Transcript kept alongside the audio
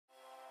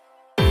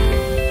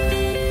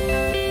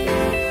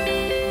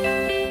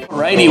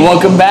Alrighty,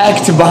 welcome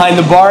back to Behind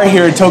the Bar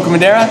here at Toca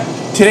Madera.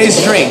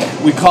 Today's drink,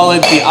 we call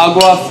it the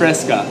Agua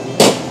Fresca.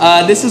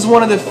 This is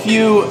one of the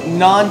few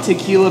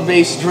non-tequila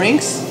based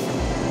drinks.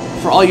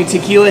 For all you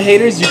tequila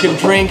haters, you can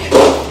drink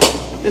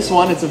this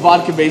one. It's a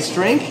vodka based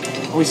drink.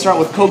 And we start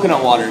with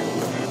coconut water.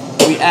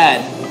 We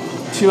add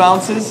 2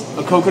 ounces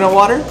of coconut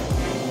water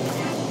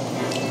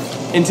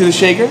into the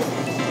shaker.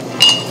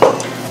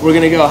 We're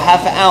gonna go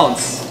half an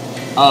ounce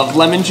of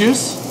lemon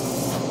juice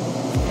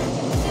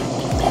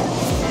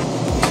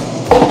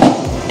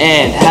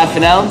and half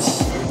an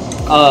ounce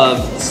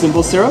of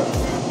simple syrup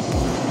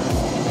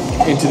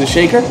into the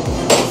shaker.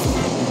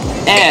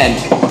 And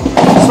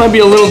this might be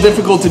a little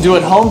difficult to do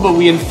at home, but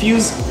we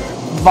infuse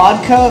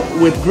vodka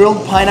with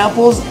grilled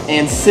pineapples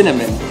and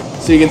cinnamon.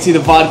 So you can see the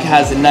vodka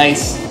has a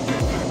nice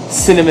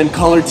cinnamon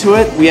color to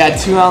it. We add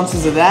 2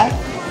 ounces of that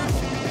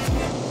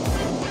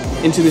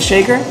into the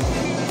shaker.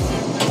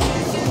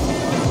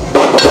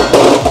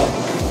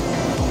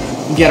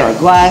 Get our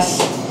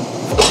glass.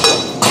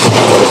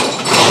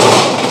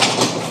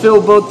 Fill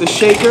both the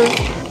shaker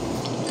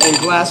and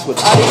glass with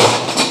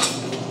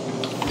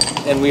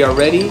ice, and we are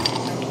ready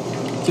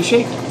to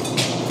shake.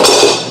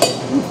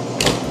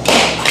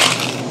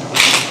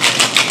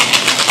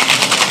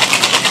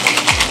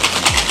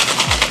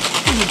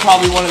 This is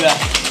probably one of the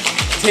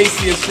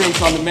tastiest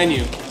drinks on the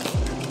menu,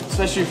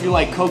 especially if you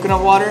like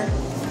coconut water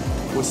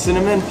with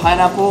cinnamon,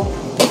 pineapple.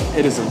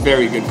 It is a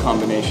very good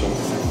combination.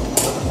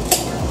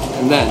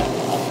 And then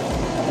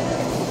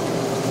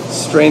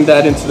strain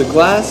that into the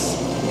glass.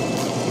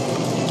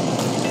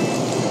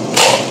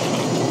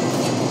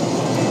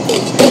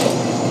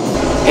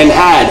 And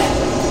add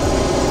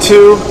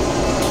 2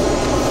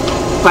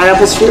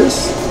 pineapple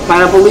spheres,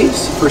 pineapple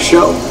leaves for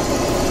show.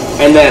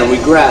 And then we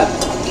grab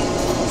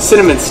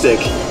cinnamon stick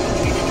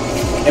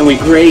and we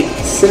grate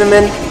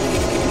cinnamon.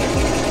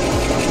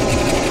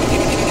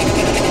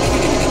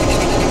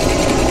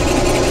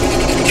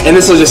 And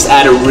this will just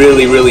add a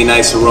really, really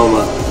nice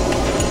aroma.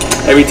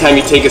 Every time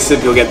you take a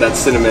sip, you'll get that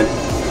cinnamon.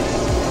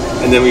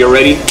 And then we are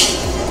ready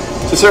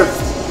to serve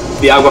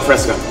the Agua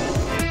Fresca.